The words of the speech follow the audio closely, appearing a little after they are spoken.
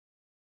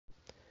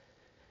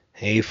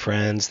Hey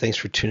friends, thanks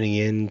for tuning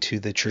in to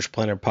the Church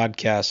Planner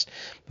Podcast.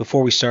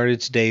 Before we started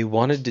today,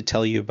 wanted to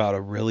tell you about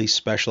a really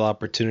special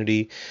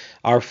opportunity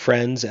our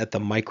friends at the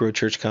Micro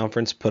Church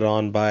Conference put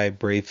on by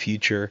Brave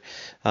Future,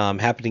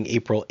 happening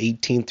April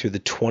 18th through the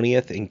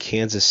 20th in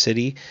Kansas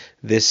City.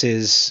 This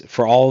is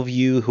for all of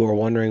you who are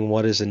wondering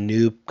what is a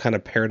new kind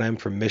of paradigm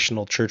for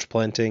missional church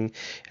planting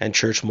and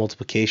church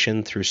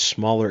multiplication through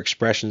smaller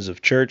expressions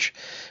of church,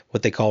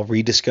 what they call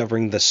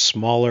rediscovering the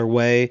smaller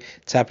way.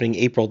 It's happening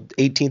April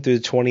 18th through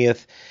the 20th.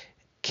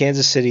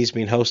 Kansas City is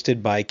being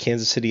hosted by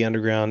Kansas City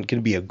Underground. Going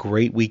to be a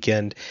great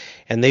weekend.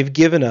 And they've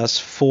given us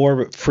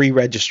 4 free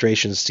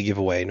registrations to give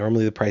away.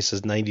 Normally the price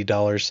is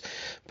 $90,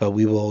 but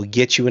we will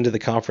get you into the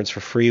conference for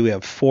free. We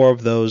have 4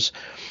 of those.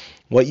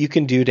 What you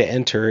can do to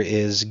enter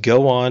is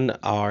go on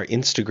our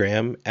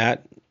Instagram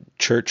at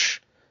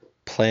Church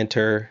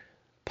Planter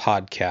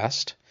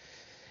Podcast.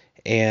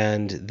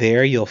 And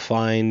there you'll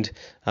find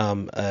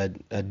a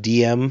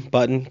DM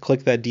button.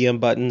 Click that DM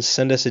button.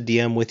 Send us a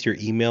DM with your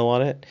email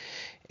on it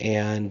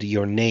and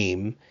your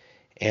name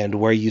and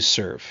where you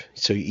serve.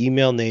 So you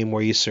email, name,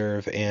 where you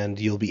serve, and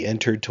you'll be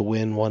entered to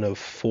win one of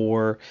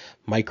 4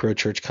 Micro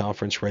Church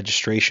Conference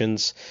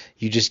registrations.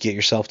 You just get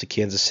yourself to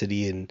Kansas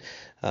City and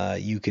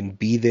you can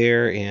be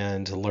there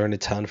and learn a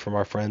ton from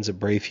our friends at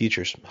Brave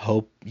Futures.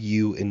 Hope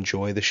you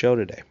enjoy the show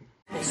today.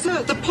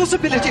 Sir, the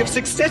possibility of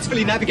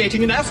successfully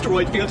navigating an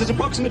asteroid field is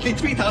approximately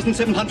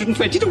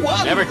 3,720 to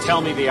 1. Never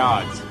tell me the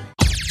odds.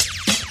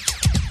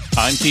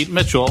 I'm Pete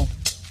Mitchell.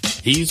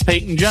 He's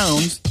Peyton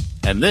Jones.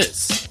 And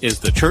this is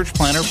the Church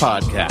Planner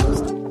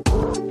Podcast.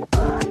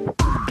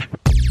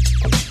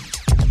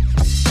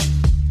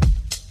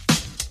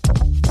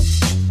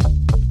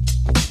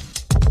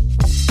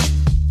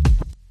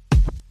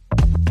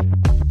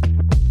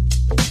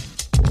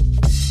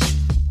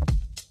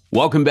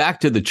 Welcome back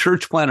to the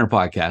Church Planner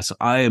Podcast.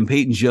 I am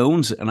Peyton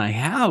Jones, and I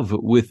have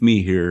with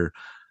me here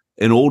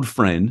an old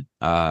friend,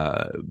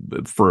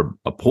 for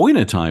a point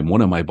of time,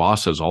 one of my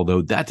bosses,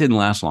 although that didn't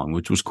last long,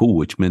 which was cool,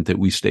 which meant that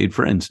we stayed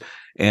friends,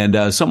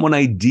 and someone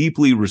I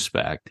deeply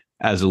respect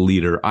as a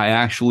leader.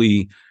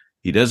 He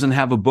doesn't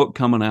have a book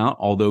coming out,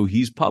 although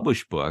he's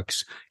published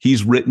books.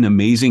 He's written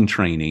amazing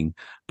training,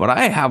 but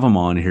I have him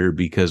on here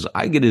because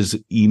I get his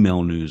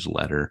email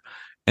newsletter,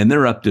 and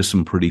they're up to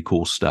some pretty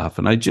cool stuff,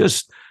 and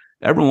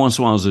every once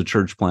in a while, as a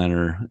church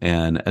planner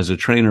and as a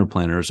trainer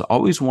planners, I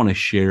always want to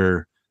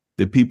share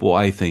the people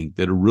I think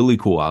that are really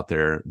cool out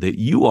there that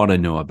you ought to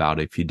know about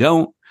if you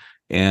don't,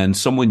 and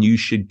someone you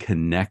should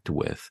connect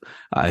with.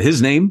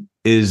 His name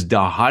is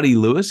Dhati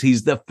Lewis.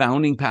 He's the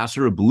founding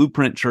pastor of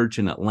Blueprint Church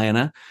in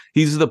Atlanta.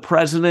 He's the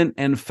president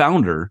and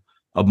founder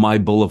of My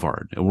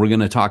Boulevard, and we're going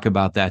to talk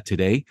about that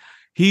today.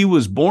 He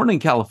was born in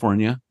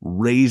California,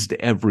 raised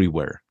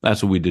everywhere.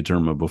 That's what we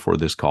determined before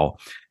this call.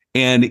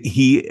 And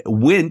he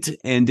went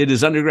and did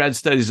his undergrad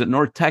studies at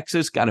North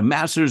Texas, got a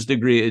master's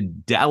degree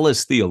at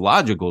Dallas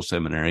Theological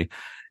Seminary,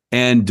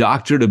 and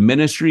doctorate of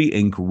ministry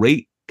and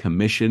Great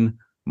Commission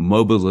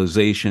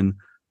mobilization.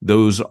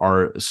 Those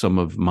are some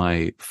of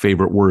my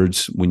favorite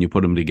words when you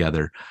put them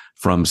together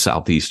from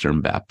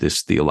Southeastern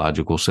Baptist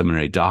Theological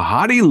Seminary.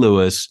 Dhati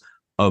Lewis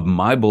of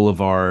My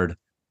Boulevard,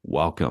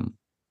 welcome.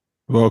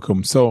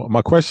 Welcome. So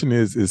my question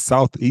is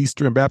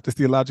Southeastern Baptist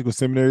Theological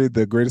Seminary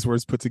the greatest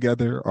words put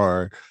together,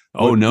 or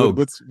no?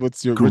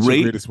 What's your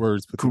greatest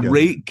words put together?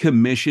 Great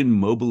Commission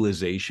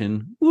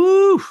mobilization.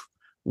 Woo!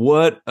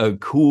 What a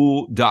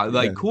cool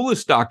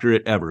coolest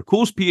doctorate ever,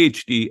 coolest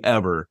PhD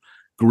ever.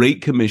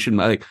 Great Commission.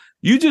 Like,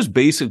 you just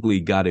basically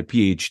got a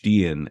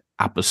PhD in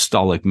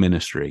apostolic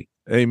ministry.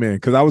 Amen.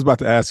 Because I was about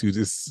to ask you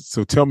this.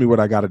 So tell me what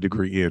I got a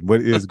degree in.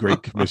 What is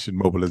Great Commission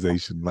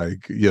mobilization?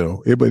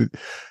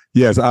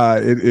 Yes,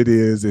 it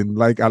is.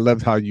 And I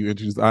loved how you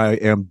introduced, I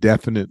am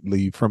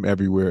definitely from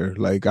everywhere.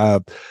 I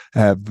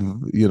have,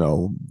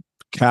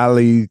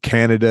 Cali,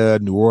 Canada,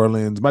 New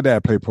Orleans. My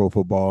dad played pro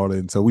football.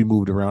 And so we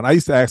moved around. I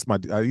used to ask my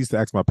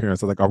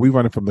parents, I was like, are we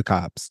running from the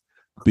cops?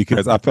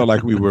 Because I felt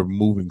like we were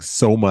moving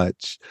so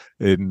much.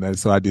 And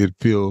so I did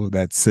feel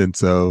that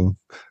sense of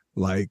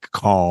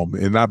calm.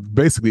 And I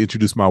basically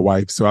introduced my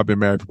wife. So I've been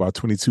married for about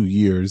 22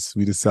 years.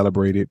 We just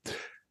celebrated.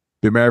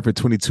 Been married for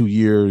 22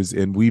 years,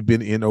 and we've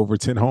been in over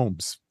 10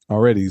 homes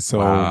already. So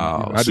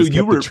wow. I just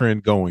kept the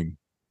trend going.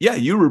 Yeah,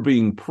 you were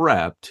being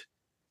prepped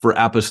for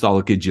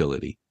apostolic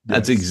agility.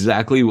 That's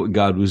exactly what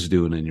God was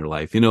doing in your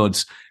life.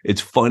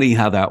 It's funny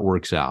how that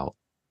works out.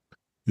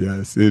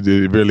 Yes, it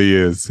really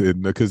is.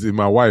 Because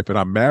my wife, and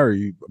I'm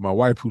married, my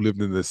wife who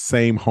lived in the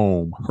same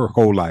home her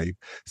whole life.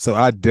 So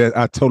I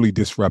totally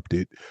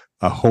disrupted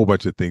a whole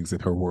bunch of things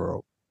in her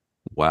world.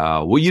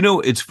 Wow.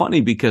 Well, it's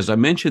funny because I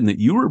mentioned that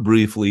you were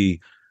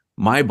briefly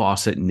my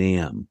boss at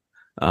NAM.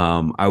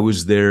 I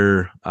was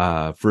there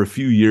for a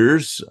few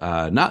years,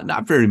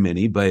 not very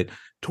many, but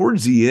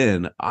towards the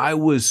end, I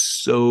was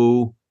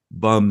so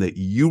bummed that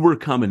you were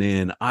coming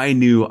in. I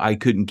knew I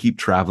couldn't keep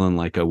traveling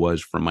like I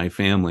was for my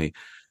family,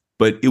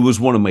 but it was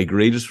one of my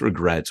greatest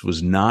regrets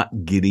was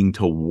not getting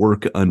to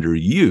work under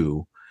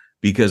you,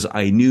 because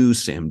I knew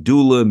Sam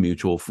Dula,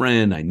 mutual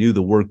friend. I knew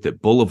the work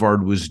that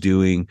Boulevard was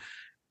doing.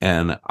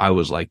 And I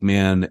was like,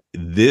 man,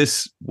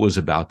 this was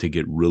about to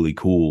get really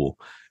cool.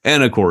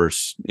 And of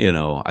course,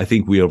 I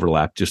think we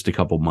overlapped just a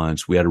couple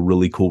months. We had a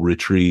really cool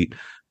retreat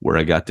where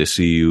I got to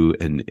see you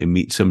and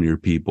meet some of your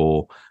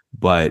people.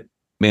 But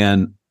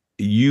man,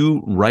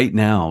 you right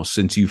now,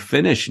 since you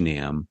finished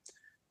NAM,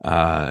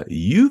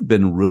 you've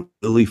been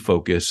really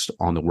focused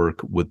on the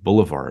work with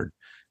Boulevard.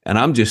 And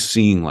I'm just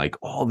seeing like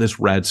all this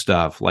rad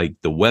stuff. Like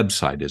the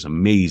website is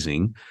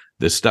amazing.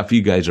 The stuff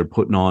you guys are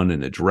putting on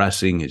and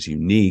addressing is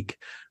unique.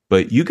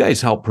 But you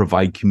guys help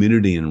provide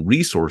community and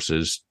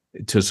resources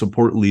to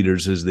support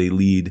leaders as they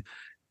lead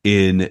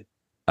in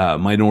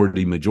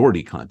minority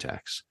majority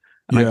contexts.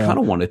 And I kind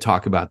of want to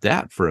talk about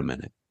that for a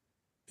minute.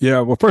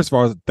 Yeah. Well, first of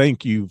all,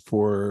 thank you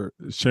for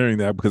sharing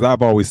that, because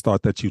I've always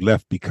thought that you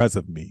left because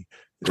of me.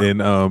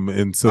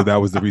 And so that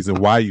was the reason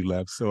why you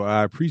left. So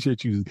I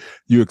appreciate you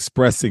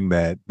expressing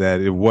that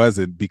it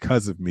wasn't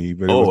because of me.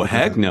 But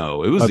heck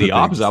no, it was the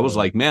opposite. I was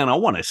like, man, I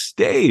want to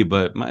stay,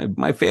 but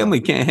my family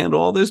can't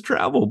handle all this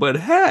travel. But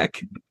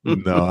heck,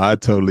 no, I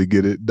totally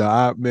get it.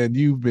 No, man,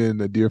 you've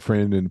been a dear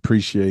friend, and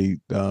appreciate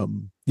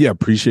you, and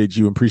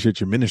appreciate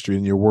your ministry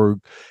and your work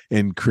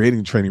in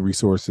creating training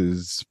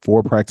resources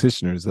for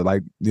practitioners.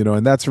 Like,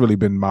 and that's really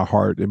been my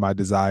heart and my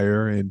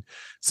desire. And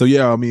so,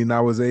 I mean,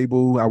 I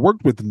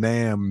worked with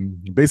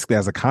NAM basically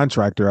as a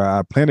contractor.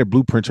 I planted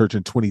Blueprint Church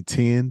in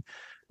 2010.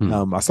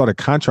 I started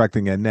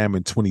contracting at NAM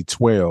in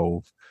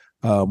 2012.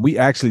 We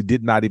actually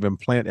did not even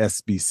plant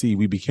SBC.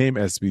 We became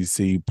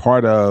SBC.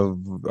 Part of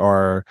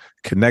our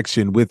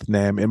connection with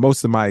NAM, and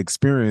most of my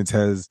experience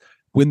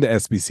when the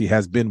SBC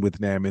has been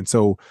with NAM. And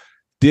so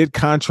did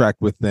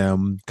contract with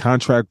them,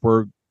 contract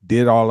work,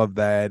 did all of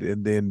that,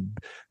 and then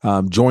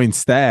joined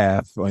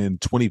staff in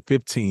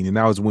 2015. And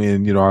that was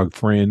when, our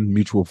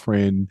mutual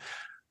friend,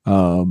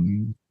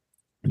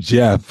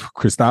 Jeff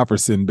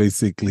Christopherson,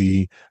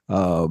 basically,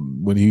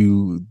 when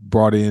he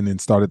brought in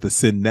and started the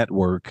Sin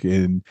Network,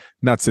 and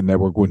not Sin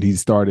Network, when he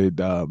started,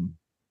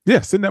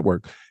 Sin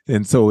Network.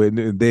 And so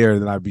then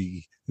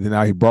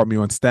he brought me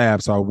on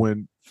staff. So I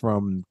went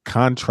from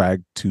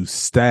contract to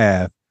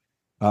staff.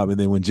 And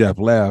then when Jeff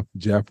left,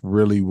 Jeff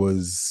really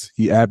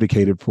he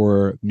advocated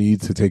for me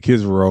to take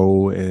his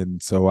role. And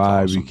so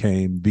I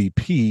became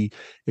VP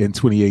in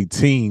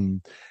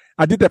 2018.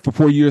 I did that for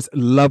 4 years.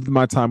 Loved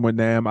my time with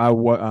NAM. I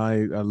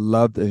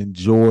loved and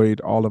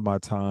enjoyed all of my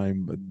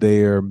time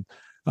there.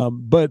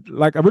 But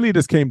like, I really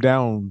just came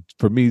down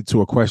for me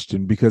to a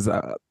question, because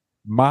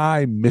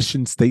my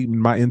mission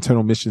statement, my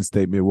internal mission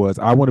statement was,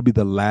 I want to be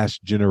the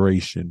last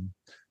generation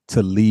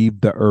to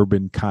leave the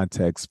urban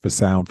context for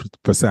sound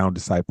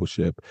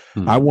discipleship.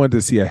 I wanted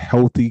to see a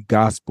healthy,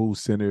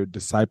 gospel-centered,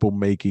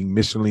 disciple-making,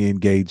 missionally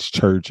engaged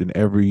church in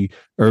every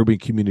urban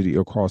community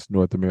across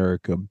North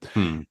America.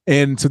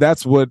 And so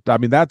that's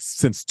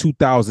since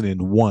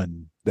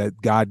 2001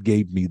 that God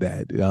gave me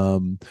that.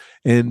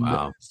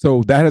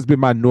 So that has been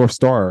my North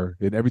Star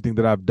in everything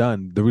that I've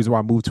done. The reason why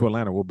I moved to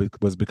Atlanta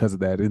was because of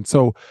that. And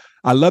so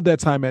I love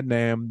that time at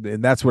NAM,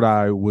 and that's what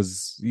I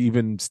was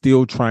even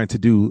still trying to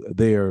do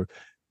there.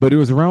 But it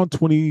was around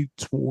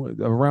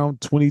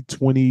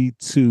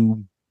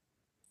 2022,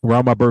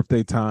 around my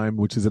birthday time,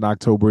 which is in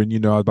October.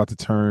 And, I was about to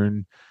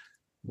turn,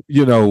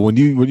 when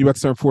you about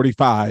to turn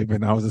 45,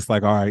 and I was just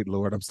like, all right,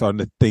 Lord, I'm starting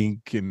to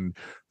think and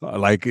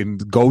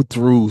go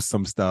through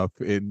some stuff.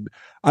 And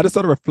I just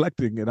started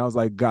reflecting, and I was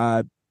like,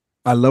 God,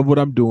 I love what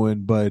I'm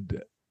doing, but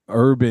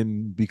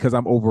urban, because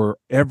I'm over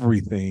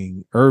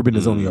everything, urban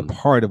is only a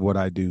part of what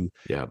I do.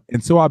 Yeah.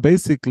 And so I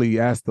basically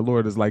asked the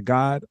Lord,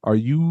 God, are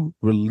you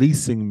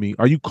releasing me?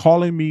 Are you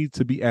calling me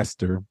to be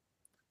Esther,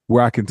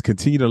 where I can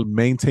continue to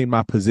maintain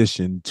my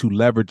position to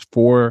leverage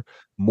for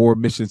more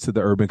missions to the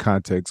urban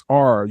context?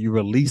 Or are you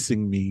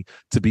releasing me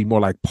to be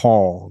more like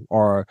Paul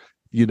or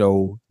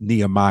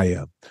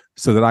Nehemiah,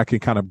 so that I can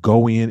kind of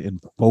go in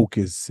and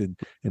focus and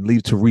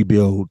leave to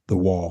rebuild the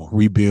wall,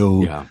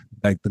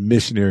 like the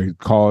missionary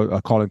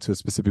calling to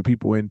specific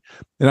people. And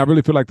I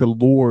really feel like the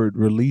Lord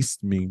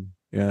released me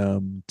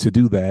to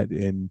do that.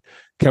 And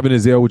Kevin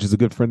Azale, which is a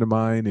good friend of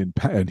mine,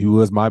 and who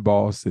was my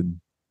boss, and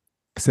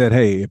said,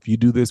 hey, if you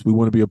do this, we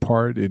want to be a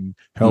part and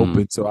help.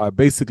 And so I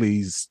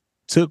basically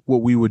took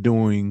what we were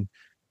doing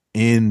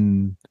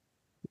in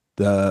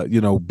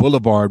the,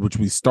 Boulevard, which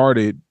we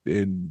started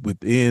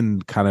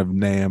within kind of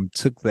NAM,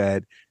 took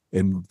that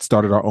and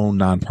started our own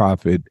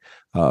nonprofit.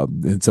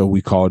 And so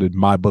we called it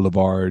My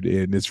Boulevard.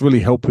 And it's really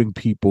helping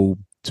people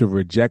to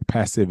reject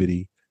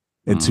passivity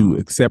and to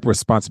accept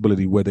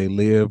responsibility where they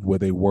live, where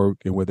they work,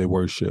 and where they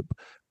worship.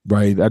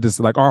 Right. I just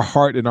like, our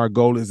heart and our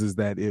goal is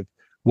that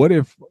what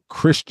if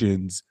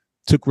Christians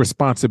took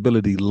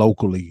responsibility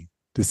locally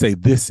to say,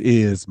 this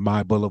is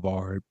my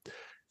boulevard?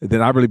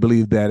 Then I really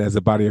believe that as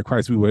a body of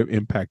Christ, we would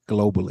impact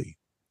globally.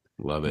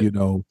 Love it.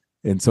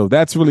 And so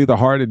that's really the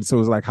heart. And so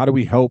it's like, how do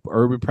we help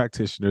urban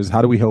practitioners?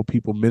 How do we help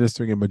people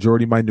ministering in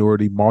majority,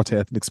 minority,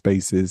 multi-ethnic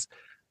spaces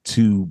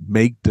to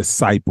make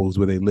disciples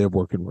where they live,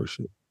 work, and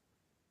worship?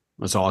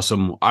 That's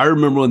awesome. I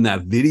remember when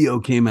that video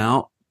came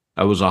out.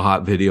 That was a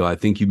hot video. I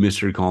think you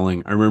missed your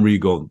calling. I remember you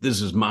going, this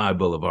is my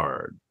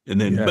boulevard.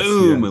 and then Yes,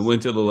 boom, yes. it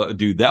went to the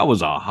dude. That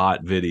was a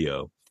hot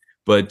video.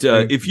 But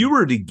if you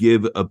were to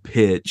give a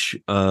pitch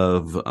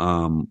of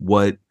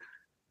what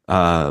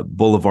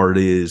Boulevard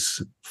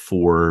is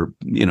for,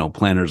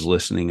 planners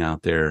listening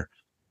out there,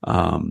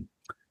 kind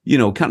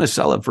of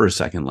sell it for a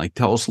second. Like,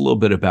 tell us a little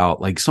bit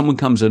about, like, someone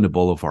comes into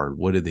Boulevard,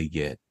 what do they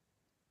get?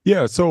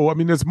 Yeah, so I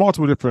mean, there's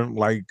multiple different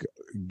like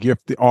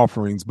gift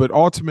offerings, but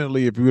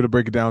ultimately, if you were to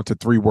break it down to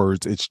three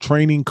words, it's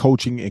training,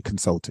 coaching, and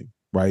consulting,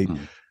 right?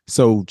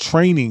 So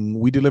training,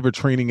 we deliver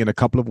training in a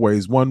couple of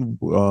ways. One,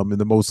 in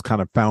the most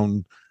kind of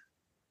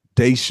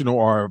foundational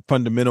or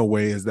fundamental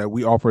way, is that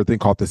we offer a thing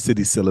called the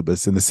city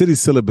syllabus, and the city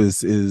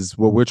syllabus is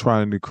what we're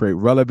trying to create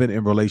relevant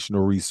and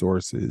relational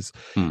resources.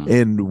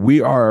 And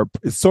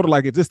it's sort of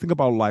like, just think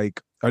about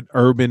like an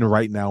urban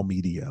right now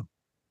media.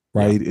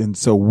 Right. Yeah. And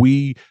so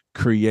we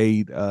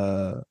create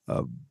a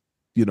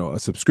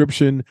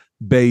subscription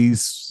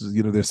base.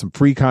 There's some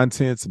free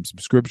content, some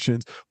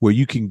subscriptions where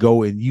you can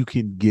go and you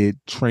can get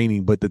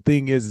training. But the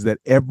thing is that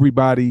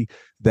everybody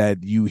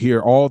that you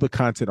hear, all the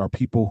content are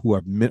people who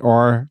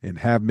are and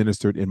have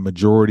ministered in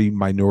majority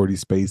minority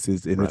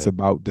spaces. And It's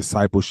about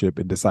discipleship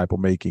and disciple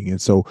making.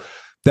 And so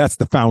that's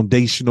the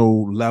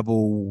foundational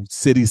level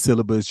city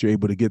syllabus. You're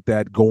able to get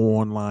that, go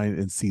online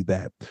and see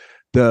that.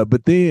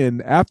 But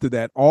then after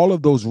that, all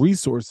of those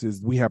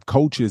resources, we have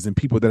coaches and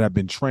people that have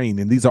been trained,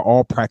 and these are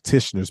all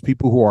practitioners,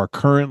 people who are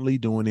currently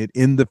doing it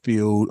in the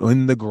field,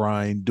 in the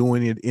grind,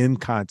 doing it in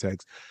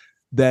context,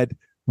 that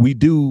we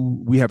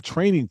have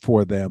training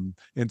for them.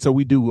 And so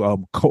we do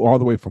all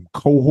the way from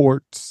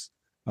cohorts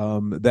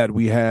that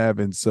we have.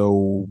 And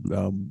so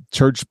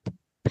church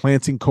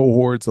planting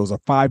cohorts, those are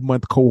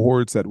 5-month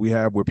cohorts that we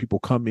have where people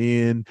come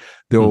in,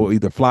 they'll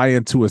either fly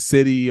into a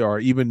city, or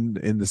even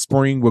in the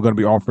spring we're going to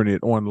be offering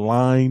it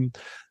online,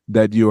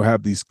 that you'll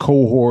have these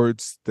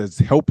cohorts that's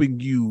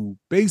helping you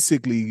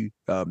basically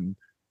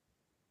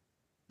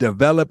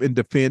develop and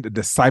defend a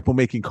disciple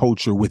making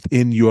culture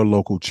within your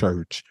local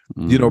church.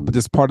 But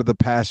this part of the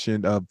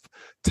passion of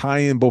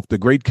tying both the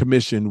Great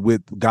Commission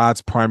with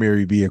God's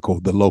primary vehicle,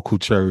 the local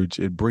church,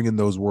 and bringing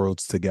those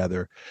worlds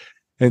together.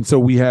 And so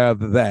we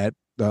have that,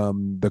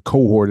 the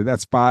cohort, and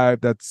that's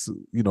 5. That's,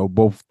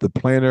 both the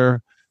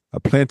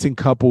planting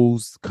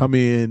couples come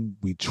in,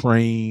 we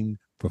train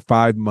for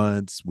 5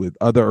 months with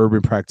other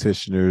urban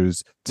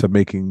practitioners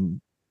to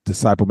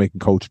disciple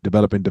making culture,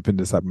 develop and defend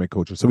disciple making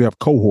culture. So we have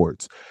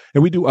cohorts,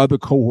 and we do other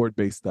cohort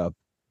based stuff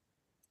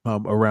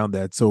around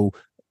that. So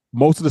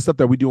most of the stuff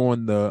that we do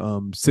on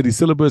the city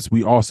syllabus,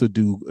 we also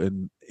do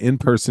an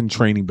in-person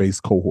training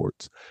based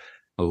cohorts.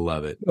 I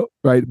love it.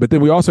 Right. But then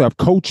we also have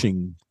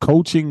coaching.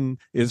 Coaching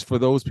is for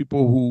those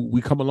people who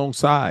we come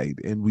alongside,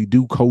 and we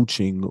do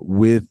coaching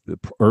with the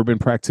urban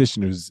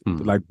practitioners,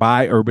 like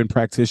by urban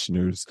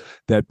practitioners,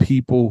 that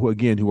people who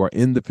are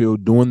in the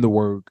field doing the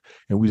work,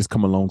 and we just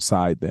come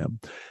alongside them.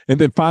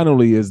 And then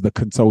finally is the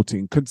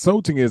consulting.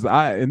 Consulting is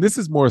and this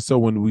is more so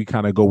when we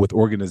kind of go with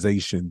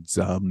organizations.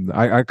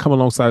 I come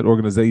alongside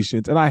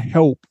organizations and I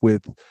help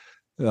with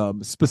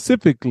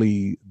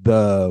specifically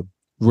the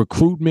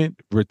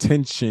recruitment,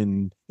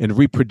 retention, and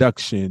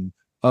reproduction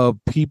of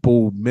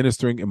people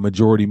ministering in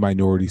majority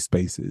minority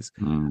spaces.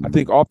 I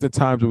think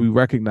oftentimes what we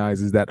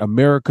recognize is that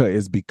America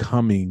is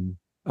becoming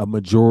a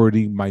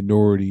majority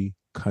minority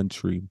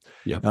country.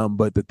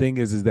 But the thing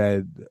is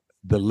that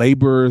the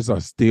laborers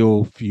are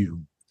still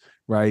few,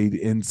 right?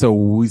 And so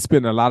we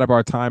spend a lot of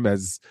our time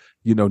as,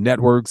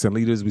 networks and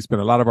leaders, we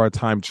spend a lot of our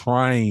time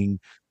trying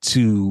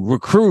to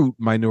recruit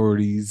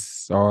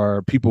minorities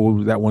or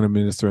people that want to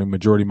minister in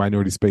majority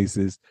minority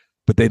spaces,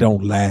 but they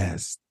don't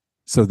last.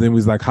 So then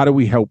we like, how do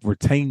we help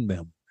retain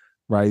them?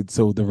 Right.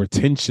 So the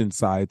retention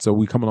side. So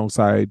we come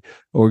alongside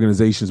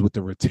organizations with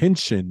the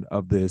retention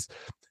of this.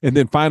 And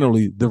then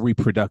finally, the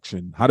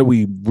reproduction. How do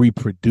we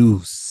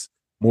reproduce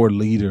more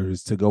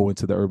leaders to go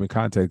into the urban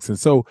context? And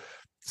so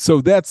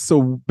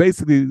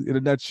basically, in a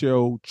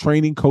nutshell,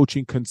 training,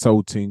 coaching,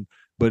 consulting,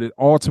 but it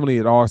all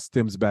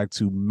stems back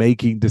to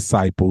making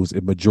disciples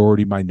in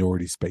majority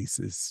minority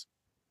spaces.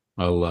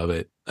 I love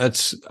it.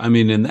 That's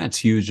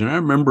huge. And I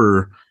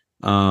remember,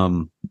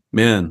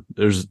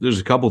 there's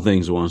a couple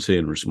things I want to say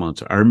in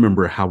response. I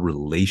remember how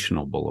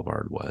relational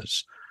Boulevard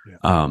was.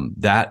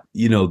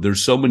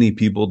 There's so many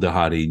people,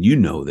 Dhati,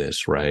 and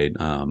this, right?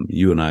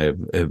 You and I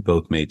have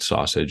both made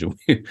sausage.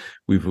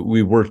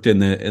 We've worked in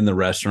the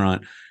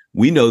restaurant.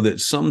 We know that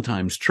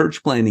sometimes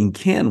church planting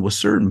with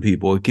certain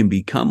people, it can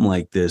become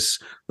like this.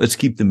 Let's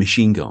keep the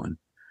machine going.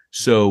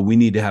 So we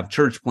need to have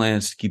church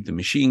plants to keep the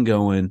machine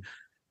going.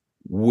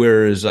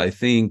 Whereas I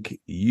think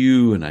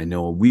you and I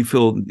know we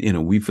feel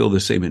the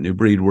same at New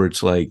Breed, where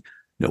it's like,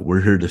 no, we're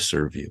here to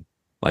serve you.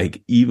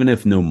 Like, even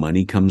if no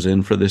money comes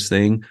in for this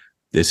thing,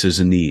 this is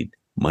a need.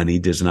 Money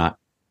does not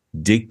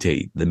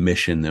dictate the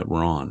mission that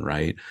we're on,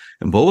 right?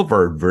 And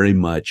Boulevard very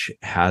much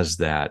has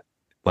that.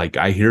 Like,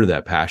 I hear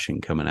that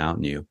passion coming out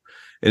in you.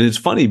 And it's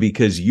funny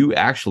because you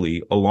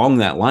actually, along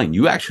that line,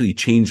 you actually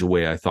changed the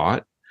way I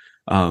thought.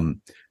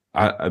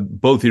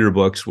 Both of your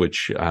books,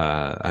 which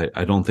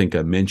I don't think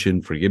I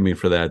mentioned, forgive me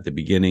for that at the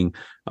beginning,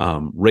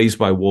 Raised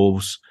by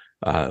Wolves,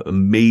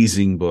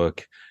 amazing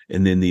book.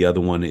 And then the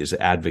other one is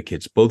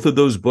Advocates. Both of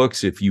those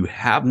books, if you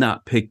have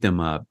not picked them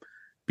up,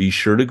 be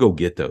sure to go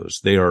get those.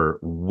 They are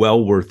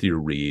well worth your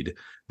read.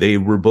 They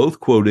were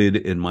both quoted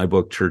in my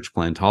book, Church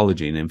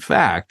Plantology. And in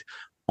fact,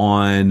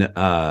 on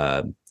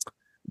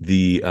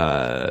the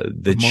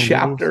Among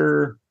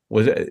chapter,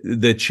 Wolves? was it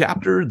the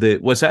chapter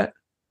that was that?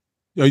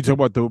 Are you talking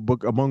about the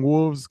book Among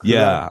Wolves?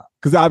 Yeah.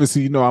 Because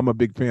obviously, I'm a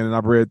big fan and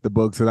I've read the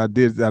books and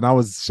I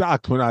was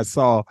shocked when I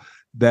saw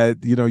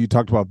that, you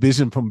talked about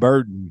vision from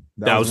Burden.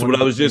 That was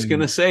what I was just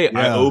going to say. Yeah.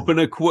 I open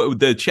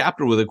the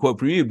chapter with a quote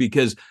from you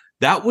because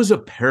that was a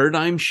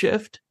paradigm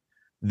shift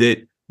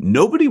that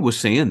nobody was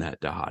saying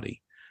that, Dhati.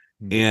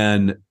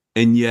 And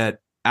yet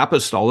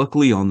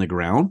apostolically on the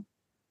ground,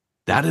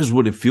 that is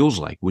what it feels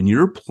like when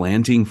you're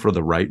planting for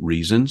the right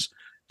reasons.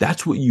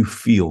 That's what you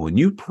feel. And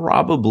you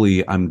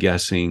probably, I'm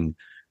guessing,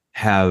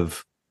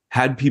 have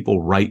had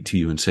people write to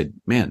you and said,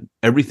 man,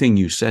 everything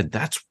you said,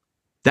 that's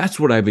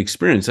what I've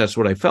experienced. That's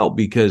what I felt,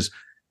 because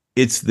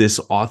it's this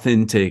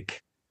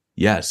authentic,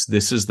 yes,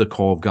 this is the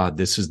call of God.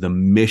 This is the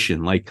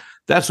mission. Like,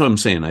 that's what I'm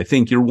saying. I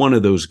think you're one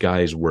of those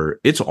guys where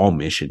it's all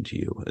mission to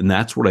you. And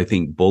that's what I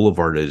think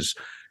Boulevard is.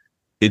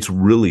 It's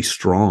really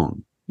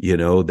strong,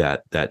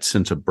 that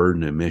sense of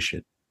burden and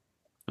mission.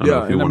 I don't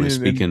know if you want to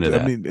speak into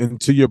that. And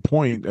to your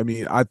point,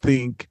 I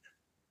think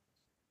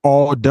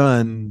all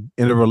done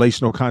in a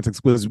relational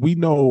context, because we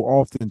know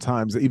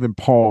oftentimes, even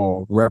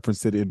Paul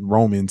referenced it in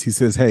Romans. He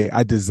says, hey,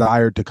 I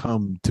desired to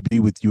come to be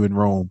with you in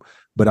Rome,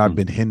 but I've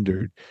been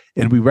hindered.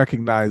 And we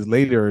recognize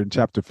later in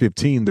chapter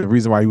 15, the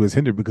reason why he was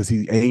hindered, because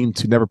he aimed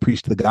to never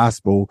preach the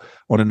gospel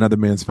on another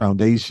man's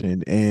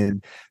foundation.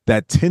 And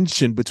that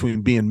tension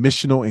between being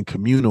missional and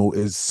communal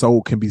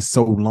can be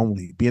so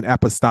lonely. Being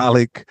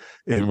apostolic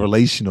and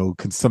relational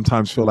can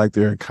sometimes feel like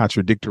they're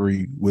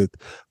contradictory with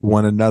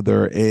one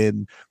another.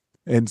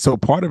 And so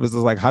part of it is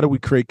like, how do we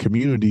create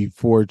community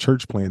for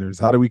church planners?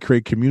 How do we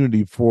create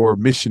community for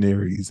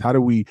missionaries? How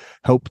do we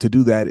help to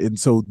do that? And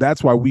so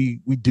that's why we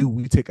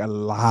take a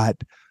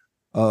lot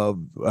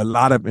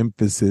of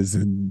emphasis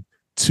and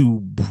to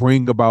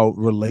bring about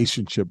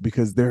relationship,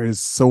 because there is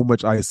so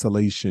much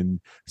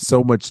isolation,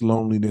 so much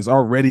loneliness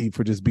already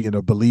for just being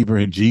a believer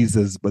in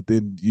Jesus. But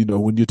then,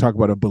 when you talk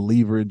about a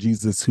believer in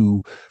Jesus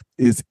who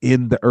is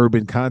in the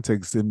urban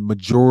context, in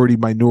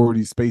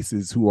minority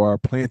spaces, who are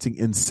planting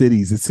in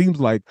cities, it seems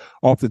like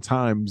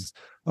oftentimes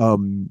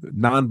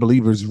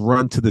non-believers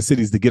run to the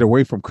cities to get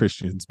away from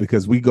Christians,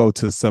 because we go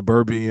to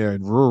suburbia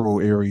and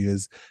rural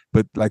areas,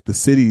 but like the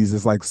cities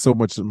is like so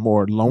much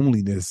more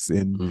loneliness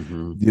and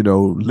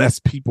less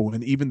people.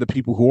 And even the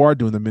people who are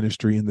doing the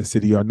ministry in the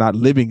city are not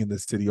living in the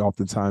city.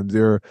 Oftentimes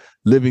they're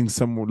living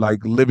somewhere,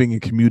 like living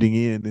and commuting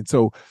in. And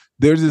so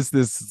there's just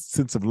this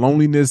sense of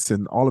loneliness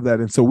and all of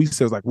that. And so we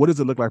said, like, what does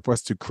it look like for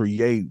us to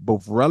create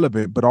both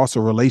relevant but also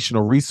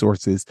relational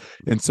resources?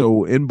 And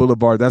so in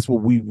Boulevard, that's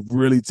what we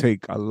really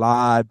make a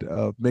lot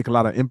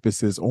of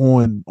emphasis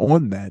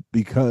on that,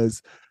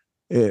 because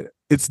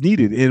it's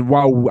needed. And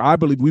while I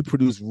believe we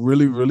produce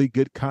really, really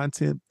good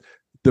content,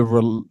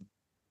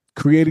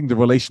 creating the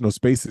relational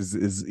spaces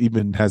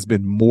has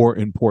been more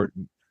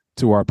important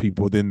to our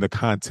people than the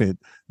content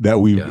that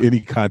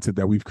any content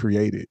that we've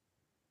created.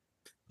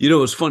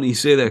 It's funny you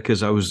say that,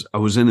 because I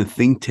was in a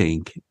think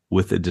tank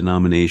with a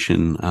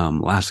denomination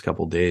last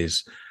couple of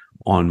days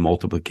on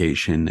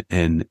multiplication,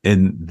 and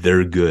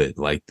they're good.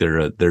 Like they're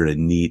a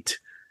neat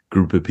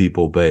group of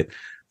people. But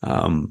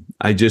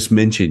I just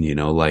mentioned,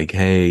 like,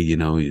 hey,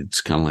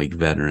 it's kind of like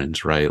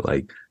veterans, right?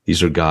 Like,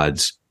 these are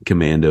God's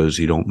commandos.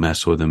 You don't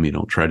mess with them. You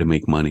don't try to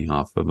make money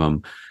off of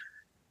them.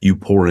 You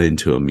pour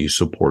into them. You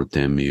support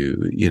them.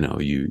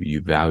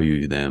 You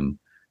value them.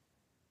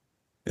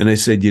 And I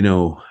said,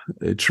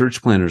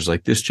 church planners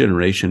like this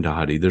generation,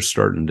 Dhati, they're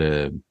starting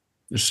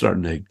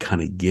to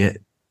kind of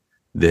get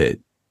that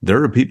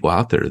there are people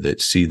out there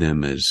that see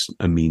them as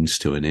a means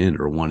to an end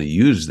or want to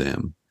use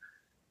them.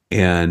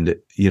 And,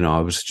 I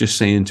was just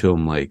saying to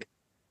them, like,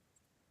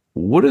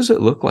 what does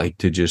it look like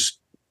to just,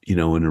 in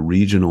a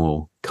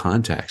regional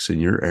context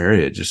in your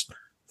area, just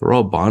throw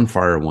a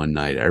bonfire one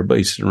night,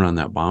 everybody sitting around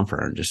that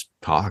bonfire and just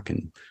talk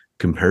and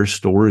compare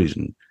stories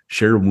and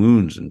share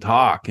wounds and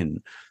talk.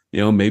 And,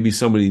 maybe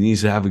somebody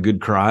needs to have a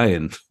good cry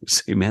and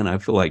say, man, I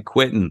feel like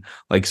quitting,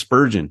 like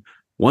Spurgeon,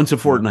 once a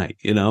fortnight,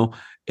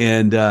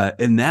 and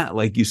that,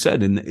 like you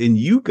said, and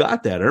you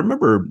got that. I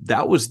remember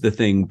that was the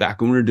thing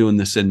back when we were doing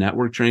the Sin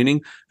Network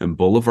training and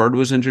Boulevard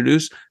was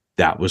introduced.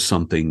 That was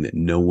something that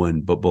no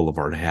one but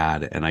Boulevard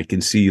had. And I can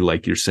see,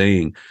 like you're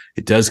saying,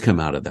 it does come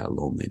out of that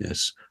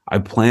loneliness. I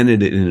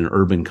planted it in an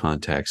urban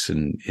context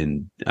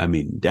in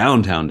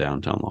downtown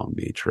Long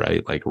Beach,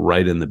 right? Like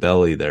right in the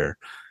belly there.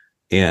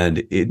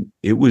 And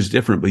it was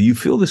different, but you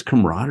feel this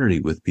camaraderie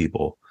with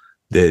people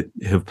that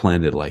have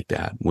planted like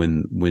that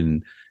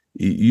when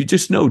you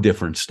just know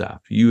different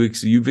stuff.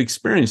 You've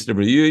experienced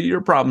different,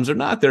 your problems are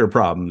not their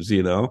problems,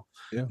 Yeah.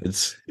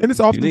 It's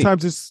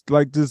oftentimes just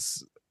like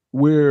this,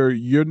 where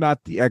you're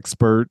not the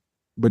expert,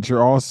 but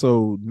you're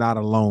also not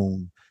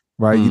alone.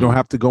 right? You don't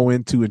have to go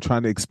into and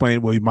trying to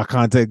explain, well, my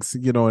context,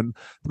 and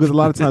because a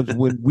lot of times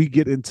when we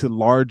get into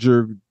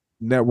larger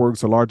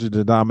networks or larger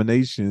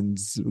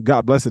denominations,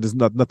 God bless it, there's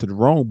nothing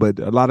wrong, but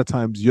a lot of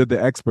times you're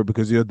the expert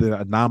because you're the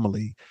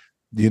anomaly,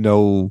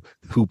 who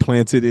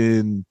planted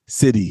in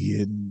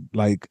city and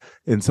like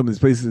in some of these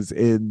places,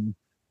 and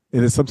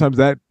it's sometimes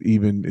that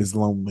even is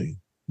lonely,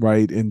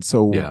 right? And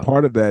so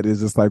part of that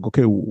is just like,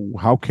 okay,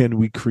 how can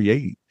we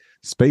create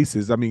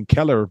spaces? I mean,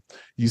 Keller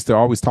used to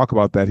always talk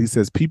about that. He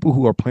says people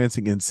who are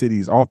planting in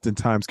cities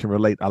oftentimes can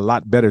relate a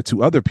lot better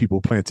to other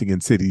people planting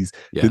in cities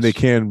than they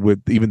can with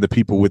even the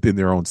people within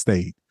their own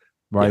state,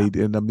 right?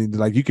 And I mean,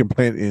 like, you can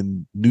plant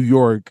in New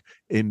York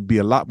and be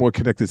a lot more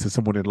connected to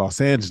someone in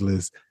Los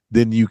Angeles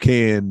than you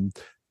can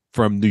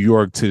from New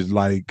York to,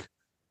 like,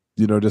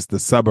 just the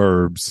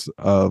suburbs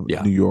of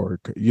New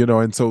York,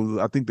 and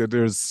so I think that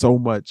there's so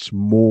much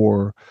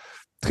more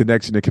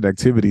connection and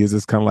connectivity. Is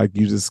just kind of like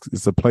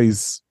it's a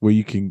place where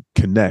you can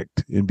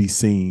connect and be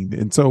seen.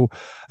 And so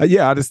I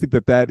just think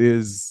that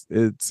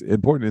it's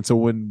important. And so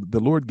when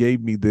the Lord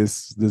gave me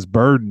this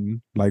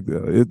burden, like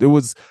it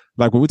was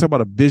like, when we talk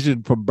about a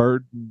vision from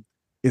burden,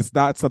 it's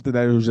not something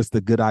that was just a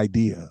good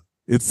idea.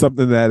 It's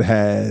something that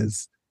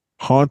has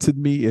haunted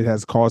me. It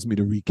has caused me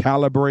to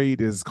recalibrate.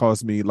 It has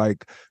caused me,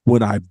 like,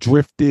 when I've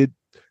drifted,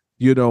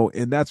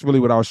 and that's really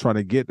what I was trying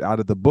to get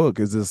out of the book,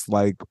 is just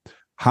like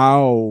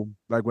how,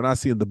 like, when I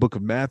see in the book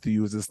of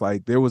Matthew, is just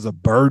like there was a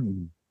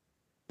burden.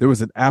 There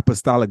was an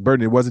apostolic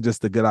burden. It wasn't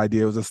just a good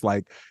idea. It was just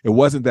like, it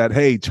wasn't that,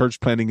 hey, church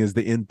planning is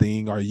the end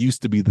thing or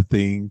used to be the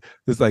thing.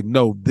 It's like,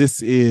 no,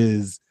 this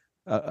is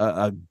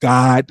a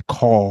God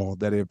call,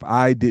 that if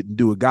I didn't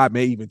do it, God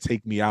may even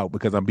take me out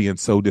because I'm being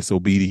so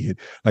disobedient.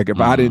 Like, if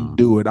I didn't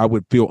do it, I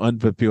would feel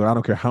unfulfilled. I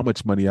don't care how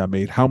much money I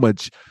made, how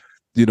much,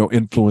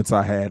 influence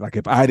I had. Like,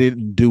 if I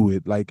didn't do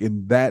it, like,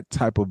 in that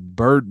type of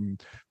burden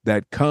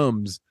that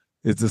comes,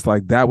 it's just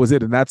like, that was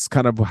it. And that's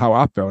kind of how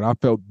I felt. I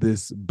felt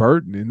this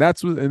burden, and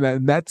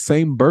that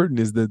same burden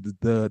is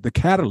the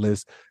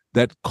catalyst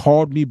that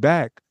called me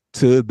back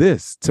to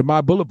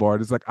my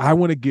boulevard. It's like, I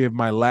want to give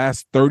my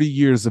last 30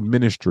 years of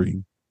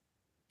ministry,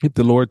 if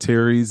the Lord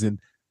tarries and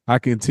I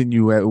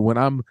continue, when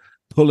I'm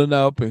pulling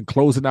up and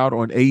closing out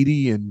on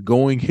 80 and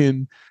going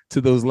into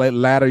those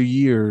latter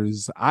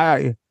years,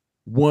 I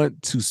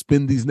want to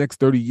spend these next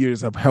 30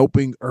 years of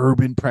helping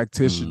urban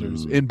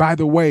practitioners. And by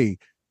the way,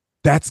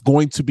 that's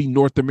going to be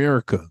North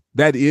America.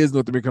 That is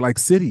North America, like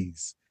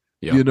cities,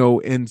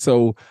 and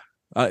so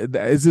I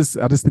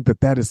just think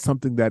that is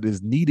something that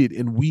is needed,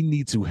 and we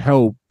need to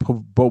help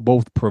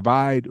both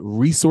provide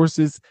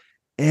resources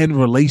and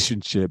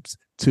relationships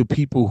to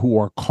people who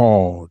are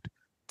called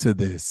to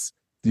this,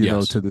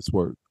 to this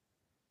work.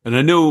 And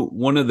I know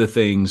one of the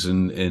things,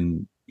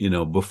 and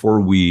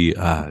before we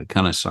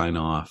kind of sign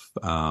off,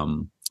 I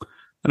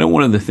know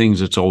one of the things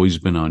that's always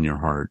been on your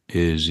heart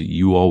is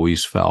you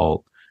always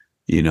felt,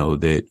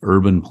 that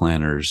urban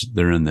planners,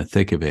 they're in the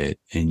thick of it,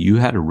 and you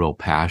had a real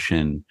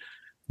passion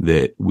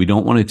that we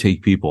don't want to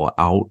take people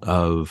out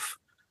of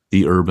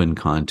the urban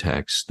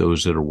context,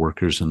 those that are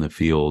workers in the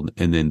field,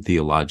 and then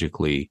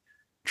theologically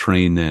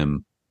train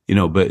them.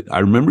 But I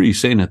remember you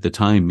saying at the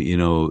time,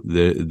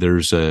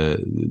 there's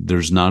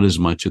not as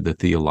much of the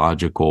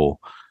theological,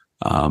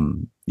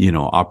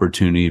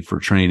 opportunity for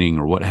training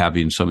or what have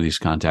you in some of these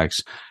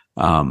contexts.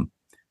 And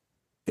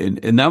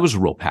that was a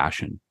real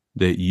passion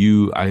that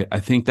I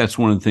think that's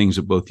one of the things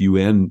that both you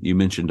and you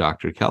mentioned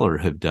Dr. Keller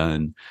have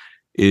done,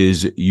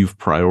 is you've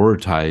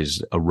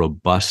prioritized a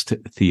robust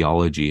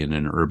theology in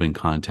an urban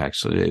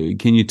context.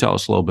 Can you tell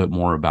us a little bit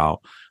more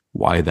about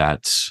why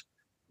that's,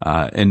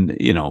 and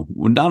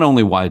not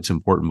only why it's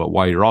important, but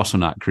why you're also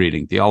not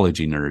creating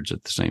theology nerds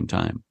at the same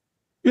time?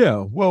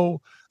 Yeah,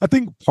 well, I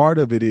think part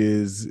of it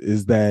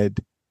is that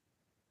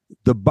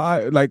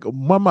like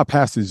one of my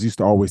pastors used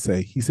to always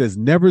say, he says,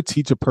 never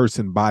teach a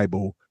person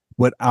Bible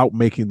without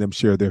making them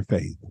share their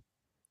faith.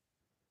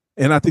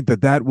 And I think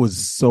that was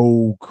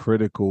so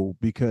critical,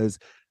 because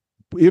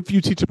if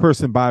you teach a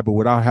person Bible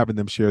without having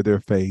them share their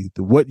faith,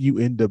 what you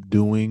end up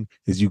doing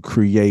is you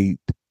create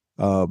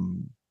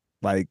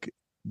like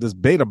this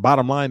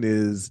bottom line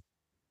is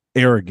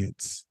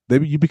arrogance.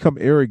 You become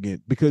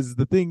arrogant, because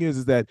the thing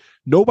is that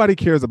nobody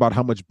cares about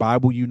how much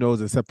Bible you know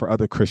except for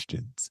other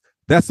Christians.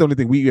 That's the only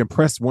thing. We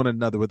impress one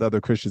another with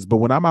other Christians. But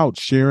when I'm out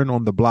sharing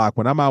on the block,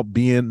 when I'm out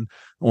being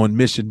on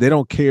mission, they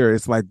don't care.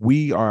 It's like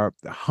we are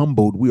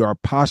humbled. We are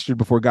postured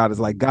before God. It's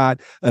like,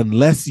 God,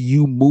 unless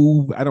you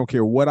move, I don't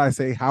care what I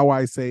say, how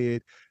I say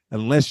it,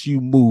 unless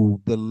you move,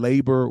 the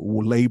labor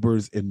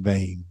labors in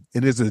vain.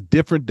 And there's a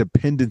different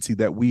dependency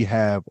that we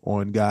have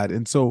on God.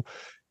 And so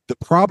the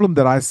problem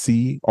that I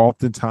see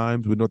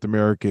oftentimes with North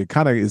America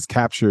kind of is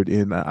captured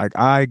in,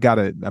 I got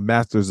a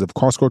master's of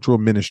cross-cultural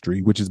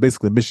ministry, which is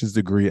basically a missions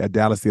degree at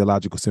Dallas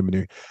Theological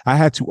Seminary. I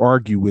had to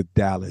argue with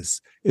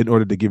Dallas in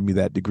order to give me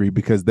that degree,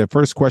 because the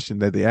first question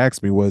that they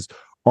asked me was,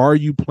 are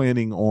you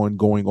planning on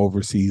going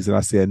overseas? And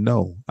I said,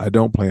 no, I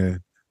don't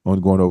plan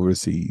on going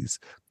overseas.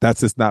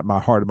 That's just not my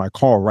heart and my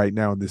call right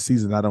now in this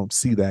season. I don't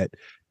see that.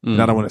 And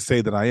I don't want to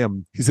say that I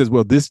am. He says,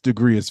 well, this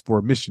degree is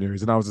for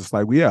missionaries. And I was just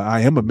like, well, yeah,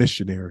 I am a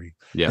missionary.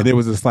 Yeah. And it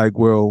was just like,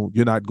 well,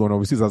 you're not going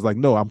overseas. I was like,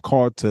 no, I'm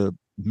called to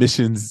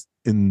missions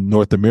in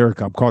North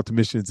America. I'm called to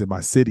missions in my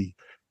city.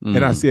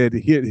 And I said,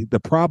 here, the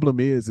problem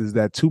is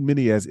that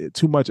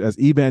too much as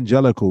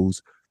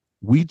evangelicals,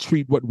 we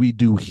treat what we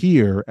do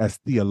here as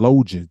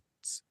theologians,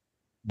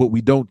 but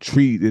we don't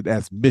treat it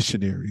as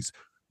missionaries.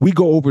 We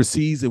go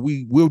overseas and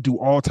we'll do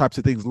all types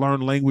of things,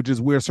 learn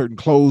languages, wear certain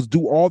clothes,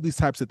 do all these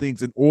types of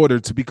things in order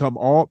to become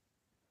all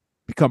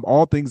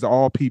things to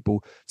all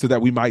people so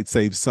that we might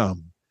save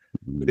some.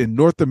 But in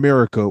North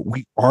America,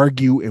 we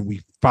argue and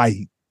we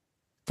fight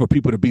for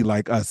people to be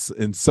like us.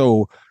 And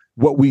so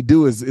what we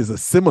do is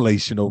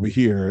assimilation over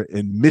here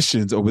and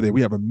missions over there.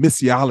 We have a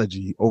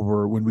missiology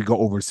over when we go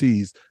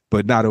overseas,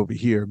 but not over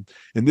here.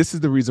 And this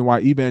is the reason why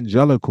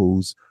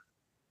evangelicals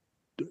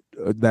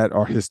that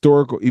are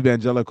historical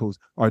evangelicals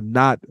are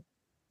not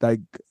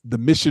like the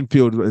mission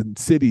field in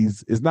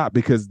cities is not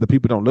because the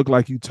people don't look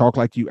like you, talk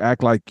like you,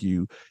 act like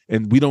you,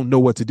 and we don't know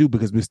what to do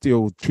because we're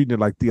still treating it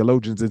like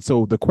theologians. And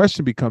so the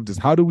question becomes is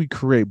how do we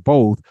create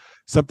both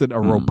a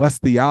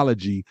robust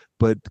theology,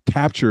 but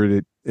capture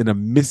it in a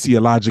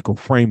missiological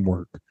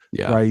framework,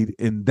 right?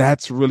 And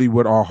that's really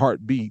what our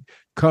heartbeat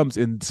comes.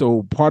 And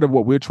so part of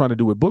what we're trying to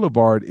do with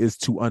Boulevard is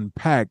to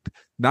unpack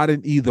not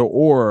an either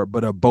or,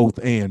 but a both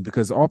and,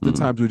 because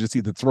oftentimes we just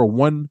either throw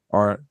one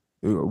or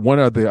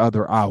the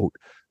other out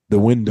the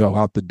window,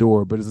 out the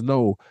door. But it's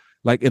no,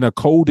 like in a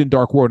cold and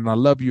dark world, and I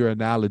love your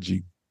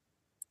analogy,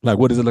 like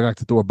what does it look like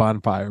to throw a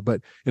bonfire?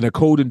 But in a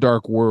cold and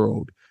dark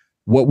world,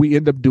 what we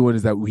end up doing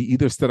is that we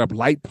either set up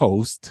light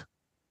posts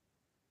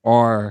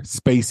or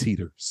space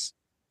heaters.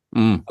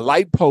 A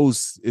light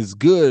post is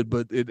good,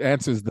 but it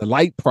answers the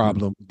light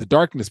problem, the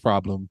darkness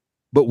problem,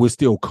 but we're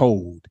still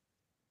cold.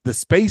 The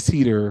space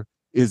heater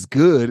is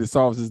good; it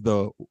solves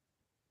the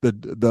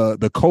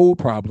cold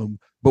problem,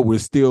 but we're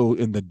still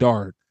in the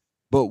dark.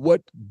 But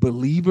what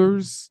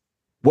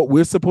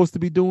we're supposed to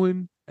be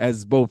doing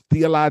as both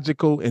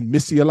theological and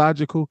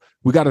missiological,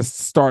 we got to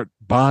start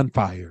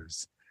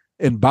bonfires.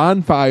 And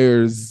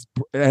bonfires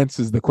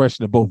answers the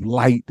question of both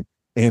light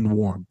and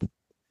warmth.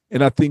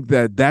 And I think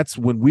that that's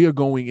when we are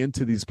going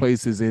into these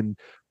places and,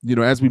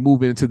 as we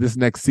move into this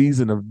next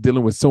season of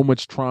dealing with so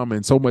much trauma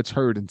and so much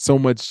hurt and so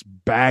much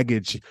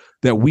baggage,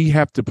 that we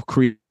have to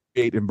create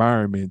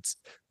environments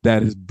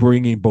that is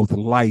bringing both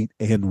light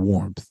and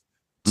warmth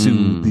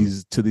to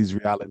these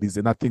realities.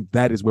 And I think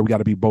that is where we got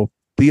to be both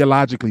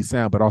theologically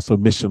sound, but also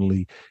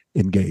missionally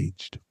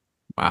engaged.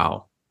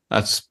 Wow.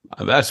 That's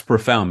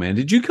profound, man.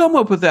 Did you come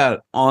up with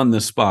that on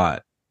the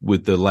spot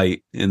with the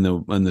light in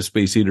the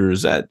space heater?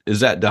 Is that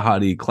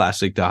Dhati,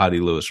 classic Dhati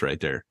Lewis right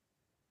there?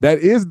 That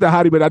is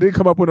Dhati, but I didn't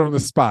come up with it on the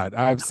spot.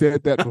 I've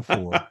said that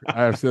before.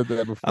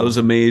 That was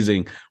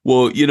amazing.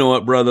 Well, you know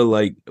what, brother?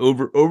 Like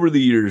over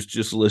the years,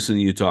 just listening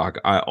to you talk,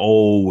 I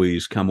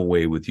always come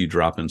away with you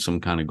dropping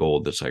some kind of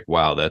gold. That's like,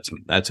 wow,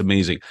 that's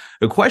amazing.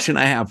 The question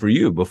I have for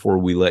you before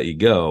we let you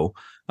go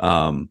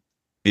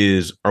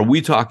is: are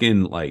we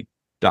talking like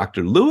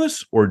Dr.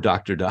 Lewis or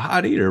Dr.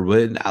 Dhati? Or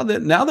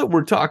now that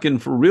we're talking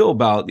for real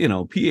about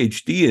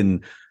PhD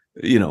and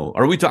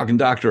are we talking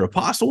Dr.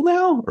 Apostle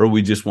now, or do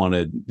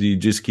you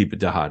just keep it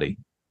Dhati?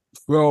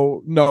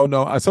 Well,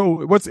 no.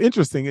 So what's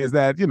interesting is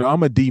that,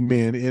 I'm a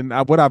D-min, and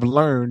what I've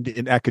learned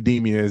in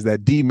academia is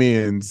that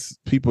D-mins,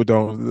 people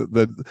don't,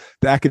 the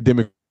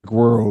academic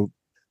world,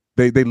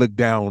 they look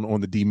down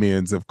on the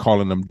D-mins of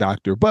calling them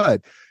doctor.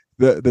 But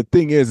the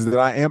thing is that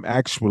I am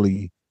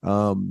actually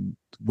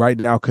right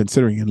now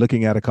considering and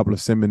looking at a couple of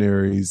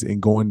seminaries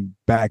and going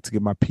back to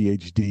get my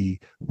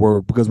PhD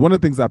work, because one of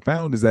the things I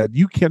found is that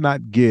you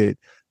cannot get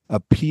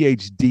a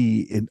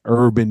PhD in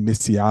urban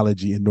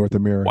missiology in North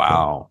America.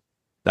 Wow.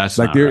 That's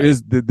like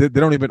they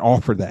don't even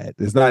offer that.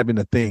 It's not even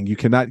a thing. You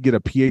cannot get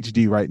a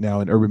PhD right now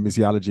in urban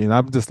missiology. And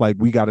I'm just like,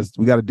 we got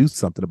to do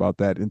something about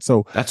that. And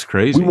so that's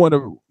crazy. So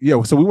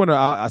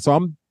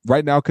I'm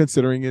right now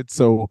considering it.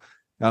 So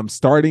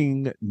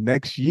starting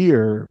next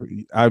year,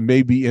 I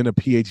may be in a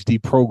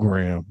PhD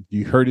program.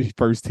 You heard it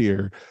first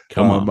here.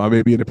 Come on. I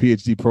may be in a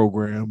PhD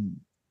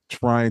program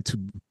trying to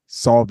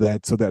solve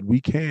that so that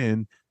we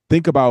can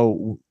think about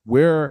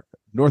where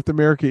North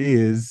America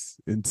is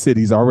in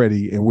cities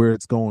already and where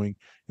it's going.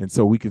 And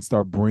so we can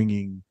start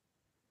bringing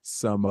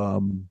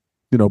some,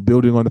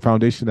 building on the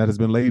foundation that has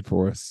been laid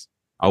for us.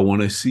 I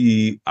want to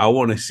see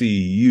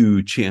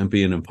you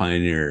champion and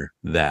pioneer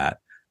that,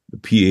 the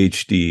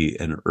PhD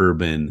in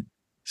urban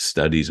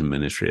studies and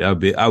ministry.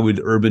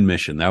 Urban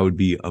mission. That would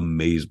be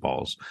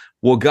amazeballs.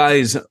 Well,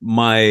 guys,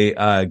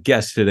 my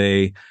guest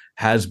today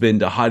has been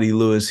Dhati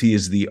Lewis. He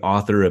is the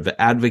author of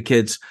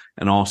Advocates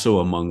and also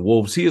Among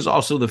Wolves. He is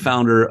also the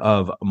founder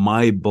of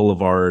My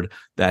Boulevard.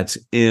 That's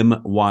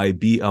myblvd.co.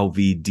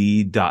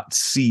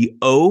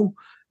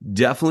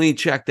 Definitely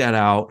check that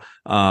out.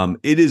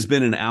 It has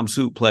been an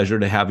absolute pleasure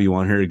to have you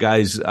on here,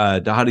 guys.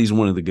 Dhati's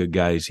one of the good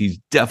guys. He's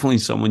definitely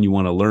someone you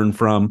want to learn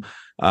from.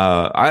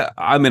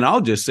 I mean,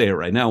 I'll just say it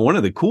right now. One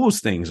of the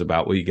coolest things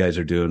about what you guys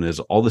are doing is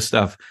all the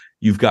stuff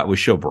you've got with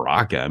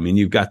Shobaraka. I mean,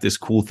 you've got this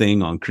cool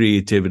thing on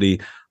creativity.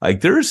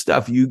 Like, there's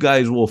stuff you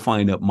guys will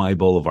find up my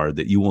boulevard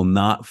that you will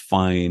not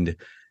find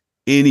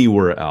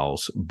anywhere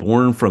else,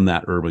 born from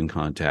that urban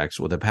context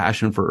with a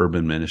passion for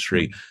urban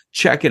ministry.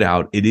 Check it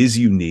out. It is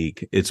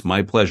unique. It's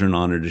my pleasure and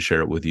honor to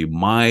share it with you.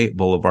 My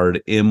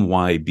Boulevard,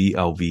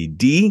 myblvd.co.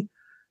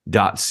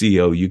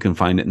 You can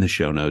find it in the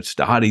show notes.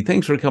 Dhati,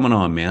 thanks for coming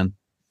on, man.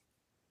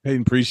 Hey,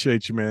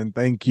 appreciate you, man.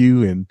 Thank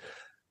you. And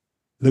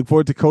look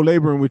forward to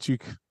co-laboring with you.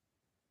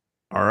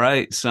 All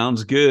right.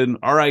 Sounds good.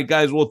 All right,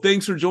 guys. Well,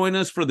 thanks for joining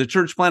us for the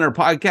Church Planner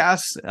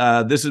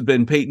Podcast. This has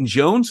been Peyton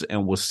Jones,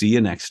 and we'll see you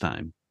next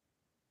time.